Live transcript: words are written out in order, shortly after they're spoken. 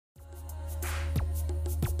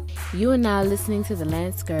You are now listening to the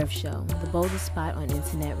LanceScurv Show, the boldest spot on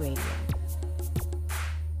internet radio.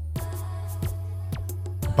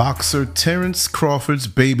 Boxer Terence Crawford's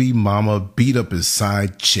baby mama beat up his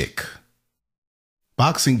side chick.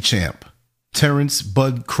 Boxing champ Terence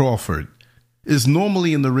 "Bud" Crawford is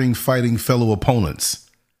normally in the ring fighting fellow opponents.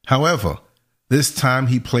 However, this time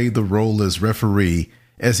he played the role as referee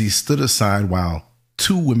as he stood aside while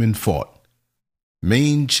two women fought.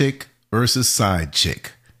 Main chick versus side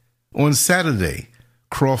chick. On Saturday,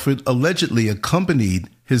 Crawford allegedly accompanied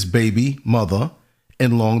his baby mother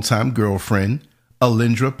and longtime girlfriend,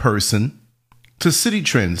 Alindra Person, to City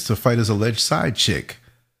Trends to fight his alleged side chick,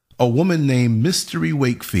 a woman named Mystery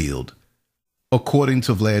Wakefield. According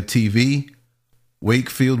to Vlad TV,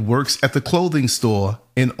 Wakefield works at the clothing store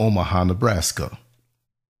in Omaha, Nebraska.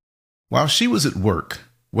 While she was at work,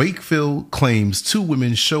 Wakefield claims two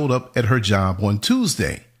women showed up at her job on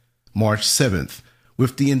Tuesday, March 7th,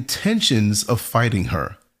 with the intentions of fighting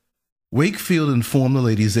her. Wakefield informed the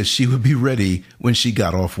ladies that she would be ready when she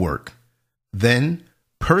got off work. Then,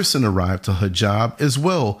 Person arrived to her job as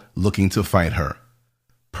well, looking to fight her.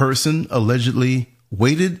 Person allegedly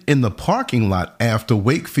waited in the parking lot after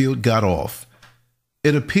Wakefield got off.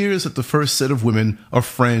 It appears that the first set of women are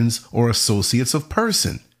friends or associates of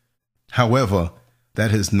Person. However, that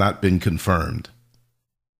has not been confirmed.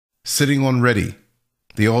 Sitting on ready,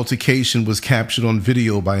 the altercation was captured on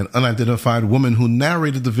video by an unidentified woman who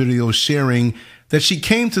narrated the video, sharing that she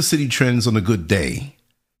came to City Trends on a good day.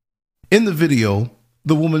 In the video,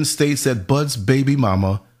 the woman states that Bud's baby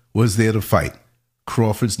mama was there to fight.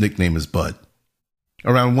 Crawford's nickname is Bud.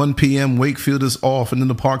 Around 1 p.m., Wakefield is off and in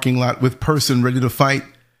the parking lot with Person ready to fight.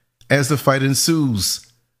 As the fight ensues,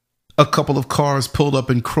 a couple of cars pulled up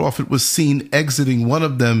and Crawford was seen exiting one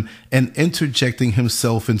of them and interjecting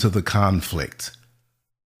himself into the conflict.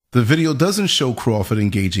 The video doesn't show Crawford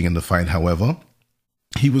engaging in the fight, however.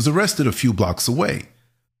 He was arrested a few blocks away.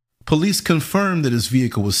 Police confirmed that his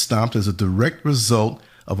vehicle was stopped as a direct result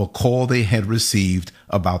of a call they had received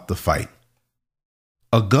about the fight.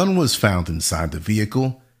 A gun was found inside the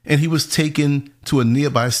vehicle, and he was taken to a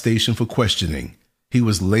nearby station for questioning. He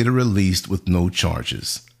was later released with no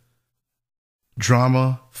charges.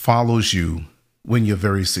 Drama follows you when you're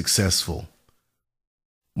very successful.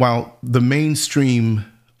 While the mainstream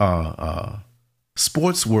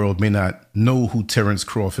sports world may not know who Terence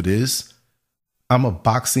Crawford is, I'm a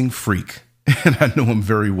boxing freak, and I know him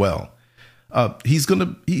very well. He's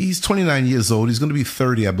 29 years old. He's going to be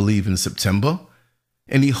 30, I believe, in September,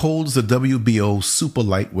 and he holds the WBO super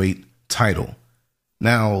lightweight title.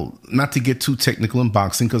 Now, not to get too technical in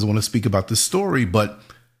boxing because I want to speak about this story, but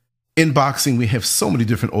in boxing, we have so many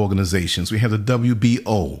different organizations. We have the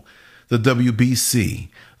WBO, the WBC,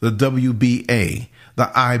 the WBA, the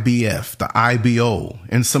IBF, the IBO,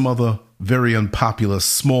 and some other very unpopular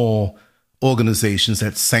small organizations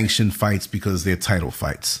that sanction fights because they're title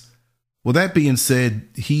fights. Well, that being said,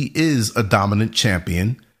 he is a dominant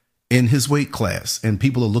champion in his weight class, and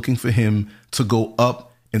people are looking for him to go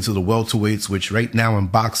up into the welterweights, which right now in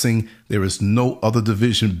boxing, there is no other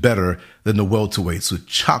division better than the welterweights, with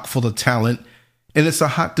chock full of talent, and it's a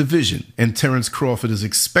hot division, and Terence Crawford is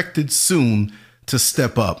expected soon to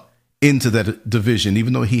step up into that division,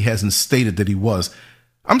 even though he hasn't stated that he was.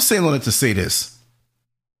 I'm saying all that to say this.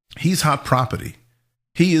 He's hot property.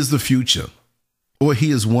 He is the future, or he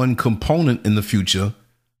is one component in the future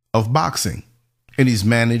of boxing, and he's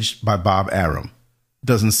managed by Bob Arum.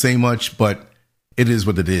 Doesn't say much, but it is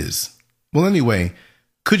what it is. Well, anyway,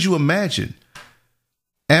 could you imagine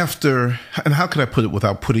after, and how could I put it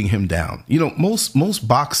without putting him down? You know, most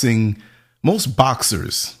boxers,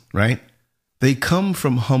 right? They come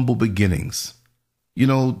from humble beginnings. You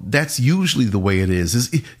know, that's usually the way it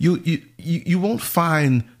is. You won't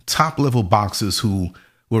find top-level boxers who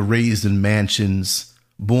were raised in mansions,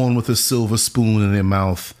 born with a silver spoon in their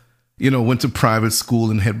mouth, went to private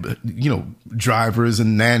school and had, drivers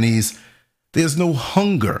and nannies. There's no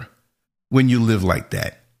hunger when you live like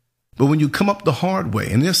that. But when you come up the hard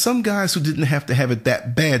way, and there's some guys who didn't have to have it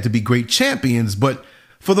that bad to be great champions, but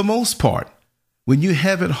for the most part, when you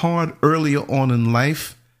have it hard earlier on in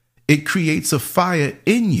life, it creates a fire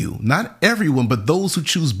in you. Not everyone, but those who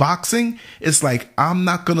choose boxing, it's like, I'm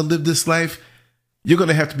not going to live this life. You're going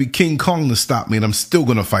to have to be King Kong to stop me, and I'm still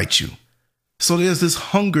going to fight you. So there's this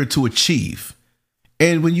hunger to achieve.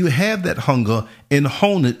 And when you have that hunger and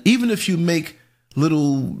hone it, even if you make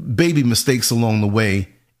little baby mistakes along the way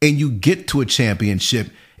and you get to a championship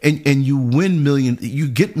and you win you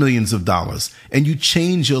get millions of dollars and you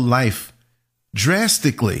change your life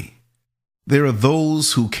drastically, there are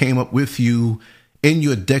those who came up with you in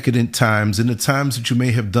your decadent times, in the times that you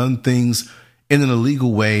may have done things in an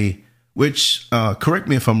illegal way, which, correct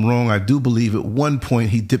me if I'm wrong, I do believe at one point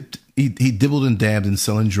he dibbled and dabbed in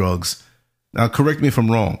selling drugs. Now, correct me if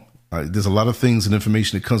I'm wrong. There's a lot of things and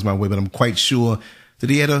information that comes my way, but I'm quite sure that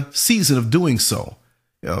he had a season of doing so.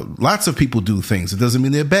 Lots of people do things. It doesn't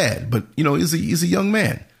mean they're bad, but, he's a young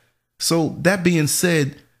man. So that being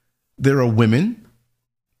said, there are women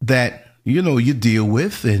that, you deal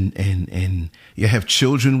with and you have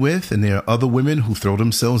children with, and there are other women who throw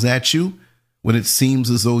themselves at you when it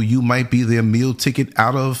seems as though you might be their meal ticket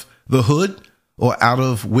out of the hood or out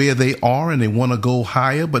of where they are, and they want to go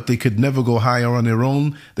higher, but they could never go higher on their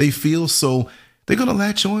own, they feel. So they're going to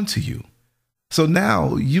latch on to you. So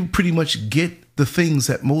now you pretty much get the things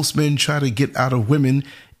that most men try to get out of women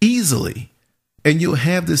easily. And you'll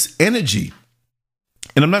have this energy.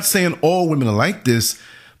 And I'm not saying all women are like this,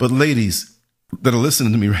 but ladies that are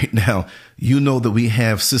listening to me right now, you know that we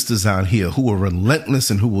have sisters out here who are relentless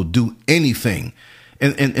and who will do anything.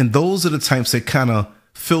 And those are the types that kind of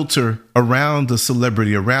filter around a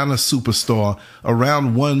celebrity, around a superstar,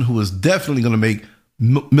 around one who is definitely going to make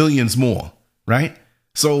millions more, right?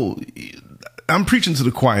 So I'm preaching to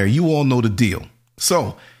the choir. You all know the deal.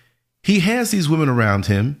 So he has these women around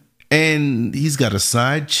him, and he's got a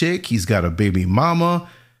side chick. He's got a baby mama.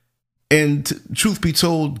 And truth be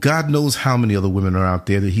told, God knows how many other women are out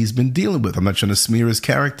there that he's been dealing with. I'm not trying to smear his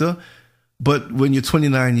character, but when you're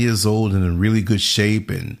 29 years old and in really good shape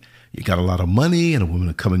and you got a lot of money and a woman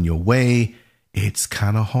are coming your way, it's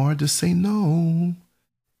kind of hard to say no.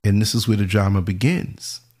 And this is where the drama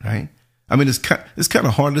begins, right? I mean, it's kind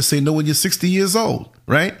of hard to say no when you're 60 years old,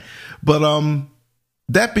 right? But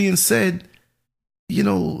that being said,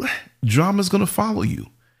 drama is going to follow you.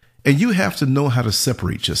 And you have to know how to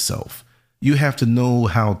separate yourself. You have to know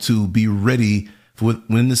how to be ready for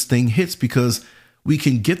when this thing hits, because we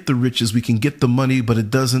can get the riches, we can get the money, but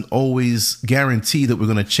it doesn't always guarantee that we're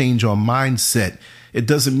going to change our mindset. It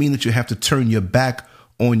doesn't mean that you have to turn your back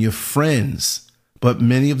on your friends. But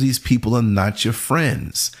many of these people are not your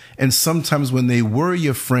friends. And sometimes when they were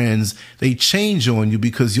your friends, they change on you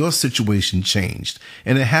because your situation changed.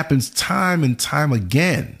 And it happens time and time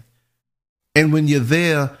again. And when you're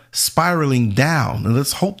there spiraling down, and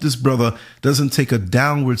let's hope this brother doesn't take a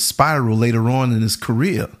downward spiral later on in his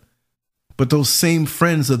career, but those same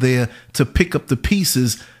friends are there to pick up the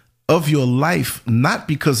pieces of your life, not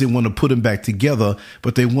because they want to put them back together,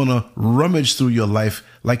 but they want to rummage through your life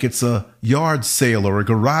like it's a yard sale or a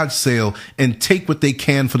garage sale and take what they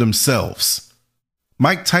can for themselves.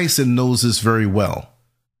 Mike Tyson knows this very well.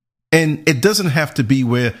 And it doesn't have to be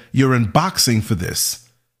where you're in boxing for this.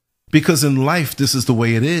 Because in life, this is the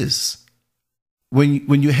way it is. When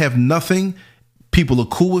you have nothing, people are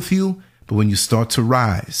cool with you. But when you start to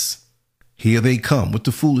rise, here they come with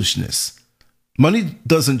the foolishness. Money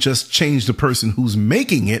doesn't just change the person who's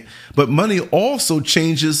making it, but money also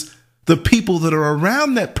changes the people that are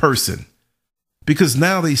around that person. Because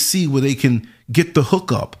now they see where they can get the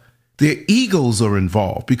hookup. Their egos are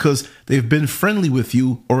involved because they've been friendly with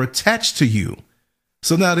you or attached to you.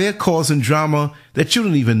 So now they're causing drama that you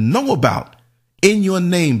don't even know about in your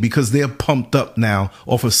name because they're pumped up now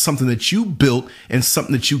off of something that you built and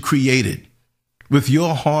something that you created with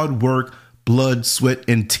your hard work, blood, sweat,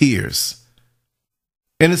 and tears.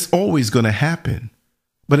 And it's always going to happen.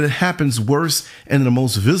 But it happens worse and in the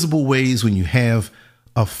most visible ways when you have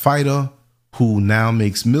a fighter who now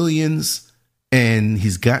makes millions and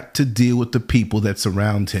he's got to deal with the people that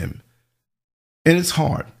surround him. And it's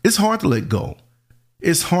hard. It's hard to let go.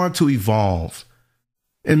 It's hard to evolve.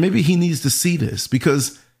 And maybe he needs to see this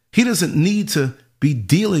because he doesn't need to be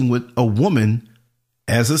dealing with a woman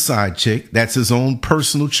as a side chick. That's his own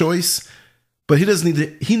personal choice. But he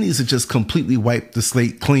needs to just completely wipe the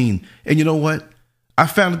slate clean. And you know what? I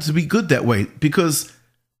found it to be good that way because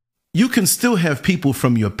you can still have people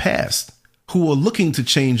from your past who are looking to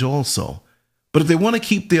change also. But if they want to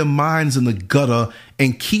keep their minds in the gutter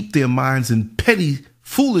and keep their minds in petty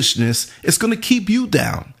foolishness, it's going to keep you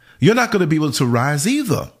down. You're not going to be able to rise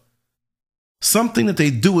either. Something that they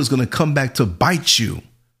do is going to come back to bite you.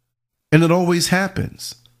 And it always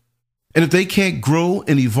happens. And if they can't grow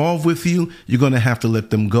and evolve with you, you're going to have to let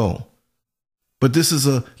them go. But this is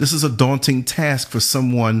a daunting task for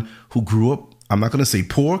someone who grew up, I'm not going to say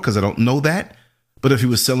poor because I don't know that. But if he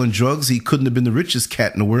was selling drugs, he couldn't have been the richest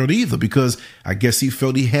cat in the world either, because I guess he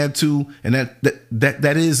felt he had to. And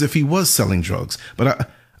that is if he was selling drugs.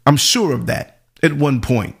 But I'm sure of that at one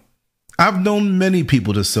point. I've known many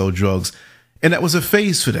people to sell drugs, and that was a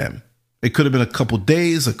phase for them. It could have been a couple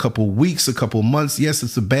days, a couple weeks, a couple months. Yes,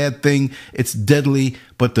 it's a bad thing. It's deadly.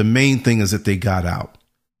 But the main thing is that they got out.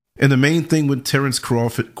 And the main thing with Terence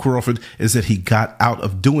Crawford is that he got out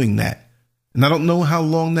of doing that. And I don't know how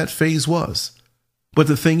long that phase was. But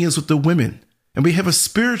the thing is with the women, and we have a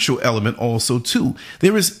spiritual element also too.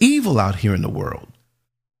 There is evil out here in the world.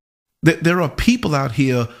 There are people out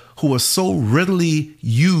here who are so readily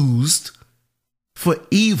used for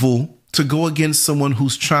evil to go against someone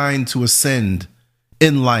who's trying to ascend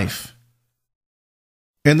in life.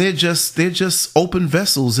 And they're just open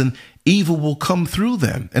vessels, and evil will come through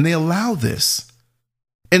them, and they allow this.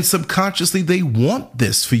 And subconsciously, they want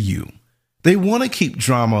this for you. They want to keep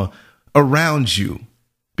drama around you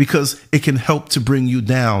because it can help to bring you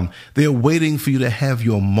down. They're waiting for you to have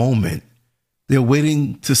your moment. They're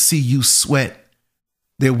waiting to see you sweat.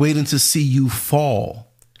 They're waiting to see you fall.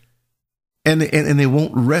 And they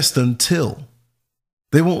won't rest until.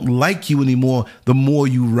 They won't like you anymore the more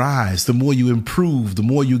you rise, the more you improve, the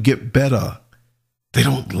more you get better. They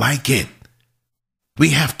don't like it. We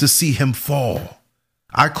have to see him fall.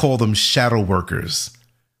 I call them shadow workers.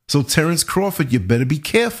 So Terence Crawford, you better be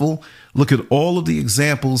careful. Look at all of the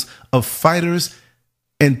examples of fighters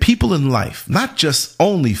and people in life, not just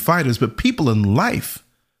only fighters, but people in life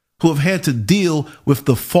who have had to deal with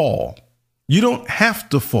the fall. You don't have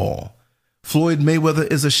to fall. Floyd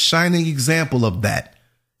Mayweather is a shining example of that.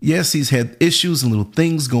 Yes, he's had issues and little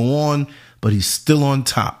things go on, but he's still on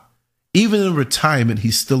top. Even in retirement,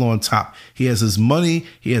 he's still on top. He has his money,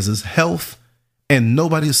 he has his health, and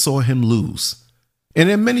nobody saw him lose. And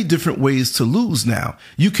there are many different ways to lose now.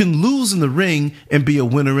 You can lose in the ring and be a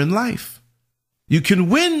winner in life. You can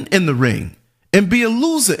win in the ring and be a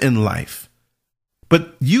loser in life.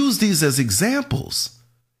 But use these as examples.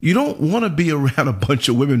 You don't want to be around a bunch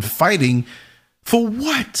of women fighting for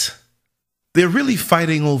what? They're really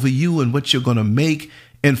fighting over you and what you're going to make,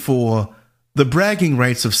 and for the bragging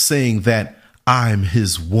rights of saying that I'm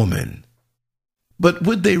his woman. But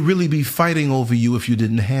would they really be fighting over you if you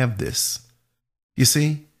didn't have this? You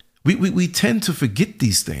see, we tend to forget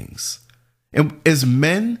these things. And as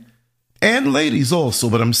men and ladies also,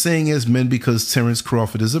 but I'm saying as men because Terence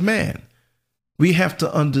Crawford is a man, we have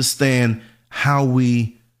to understand how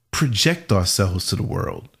we project ourselves to the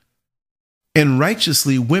world. And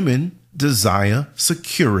righteously, women desire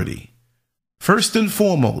security. First and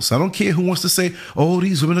foremost, I don't care who wants to say, oh,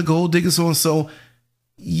 these women are gold diggers, so and so.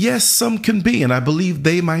 Yes, some can be, and I believe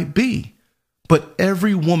they might be. But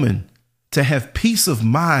every woman, to have peace of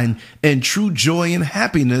mind and true joy and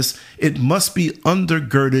happiness, it must be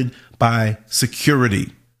undergirded by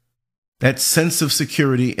security. That sense of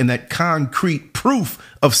security and that concrete proof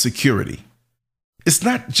of security. It's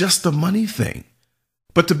not just a money thing,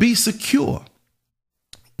 but to be secure.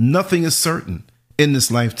 Nothing is certain in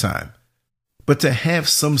this lifetime, but to have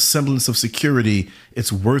some semblance of security,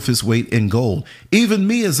 it's worth its weight in gold. Even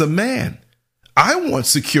me as a man, I want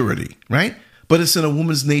security, right? But it's in a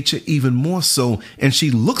woman's nature even more so, and she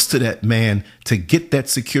looks to that man to get that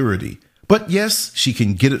security. But yes, she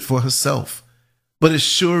can get it for herself. But it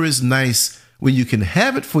sure is nice when you can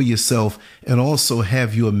have it for yourself and also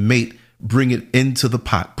have your mate bring it into the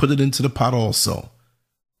pot, put it into the pot also.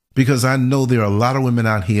 Because I know there are a lot of women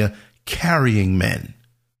out here carrying men.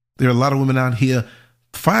 There are a lot of women out here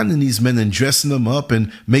finding these men and dressing them up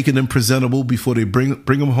and making them presentable before they bring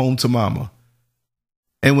them home to mama.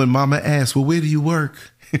 And when mama asks, well, where do you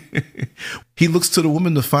work? He looks to the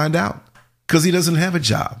woman to find out because he doesn't have a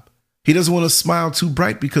job. He doesn't want to smile too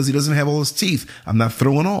bright because he doesn't have all his teeth. I'm not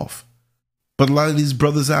throwing off. But a lot of these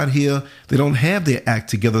brothers out here, they don't have their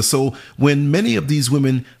act together. So when many of these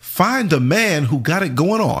women find a man who got it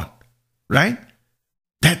going on, right?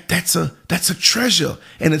 That's a treasure,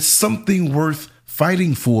 and it's something worth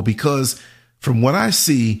fighting for, because from what I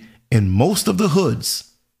see in most of the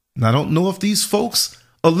hoods, and I don't know if these folks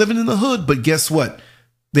are living in the hood, but guess what?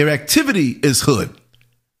 Their activity is hood.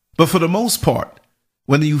 But for the most part,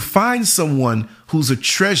 when you find someone who's a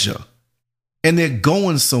treasure and they're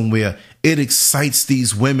going somewhere, it excites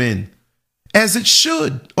these women, as it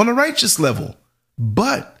should, on a righteous level.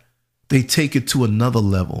 But they take it to another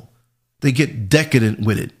level. They get decadent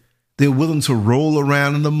with it. They're willing to roll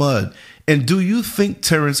around in the mud. And do you think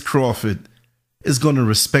Terence Crawford is going to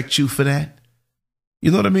respect you for that?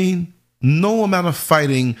 You know what I mean? No amount of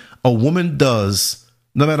fighting a woman does,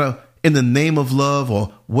 no matter in the name of love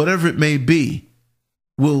or whatever it may be,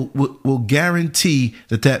 will guarantee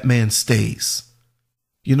that man stays.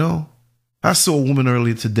 You know, I saw a woman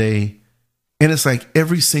earlier today, and it's like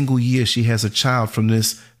every single year she has a child from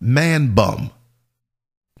this man bum.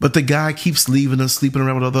 But the guy keeps leaving her, sleeping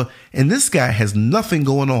around with other, and this guy has nothing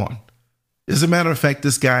going on. As a matter of fact,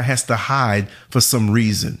 this guy has to hide for some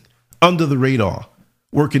reason, under the radar,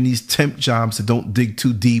 working these temp jobs that don't dig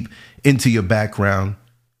too deep into your background.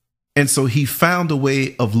 And so he found a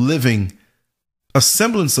way of living a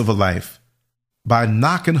semblance of a life by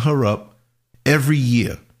knocking her up every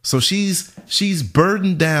year. So she's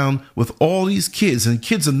burdened down with all these kids, and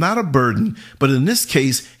kids are not a burden, but in this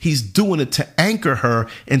case, he's doing it to anchor her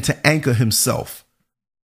and to anchor himself.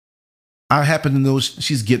 I happen to know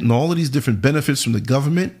she's getting all of these different benefits from the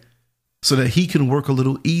government so that he can work a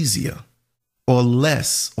little easier or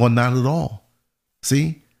less or not at all.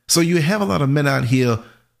 See? So you have a lot of men out here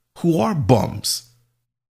who are bums.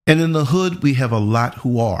 And in the hood, we have a lot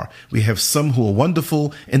who are. We have some who are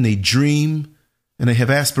wonderful and they dream and they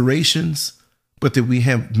have aspirations, but then we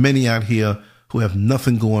have many out here who have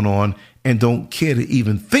nothing going on and don't care to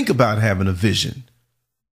even think about having a vision.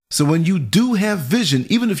 So when you do have vision,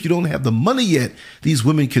 even if you don't have the money yet, these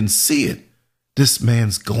women can see it. This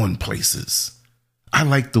man's going places. I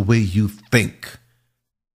like the way you think.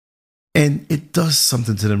 And it does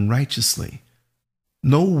something to them righteously.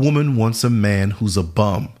 No woman wants a man who's a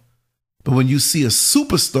bum. But when you see a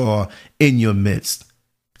superstar in your midst,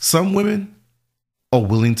 some women are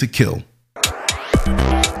willing to kill.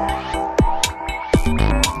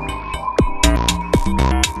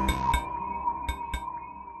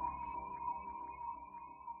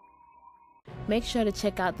 Make sure to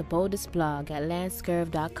check out the boldest blog at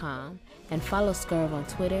LanceScurv.com and follow Scurv on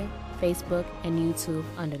Twitter, Facebook, and YouTube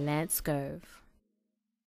under LanceScurv.